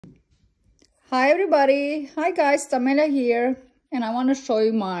Hi everybody, hi guys, Tamela here, and I want to show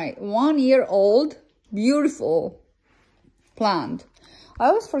you my 1-year-old beautiful plant. I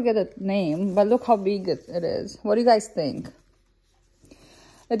always forget the name, but look how big it is. What do you guys think?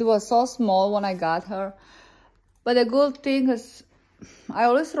 It was so small when I got her, but the good thing is I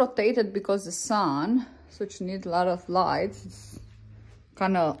always rotate it because the sun, which needs a lot of light, it's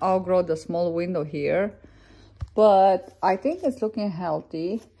kind of outgrow the small window here, but I think it's looking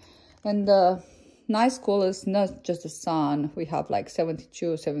healthy. And the nice cool is not just the sun. We have like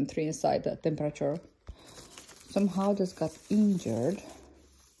 72, 73 inside the temperature. Somehow this got injured.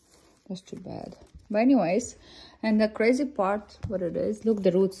 That's too bad. But anyways, and the crazy part, what it is, look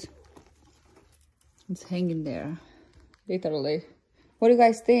the roots. It's hanging there, literally. What do you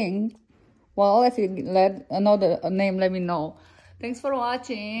guys think? Well, if you know the name, let me know. Thanks for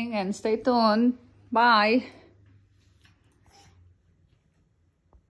watching and stay tuned. Bye.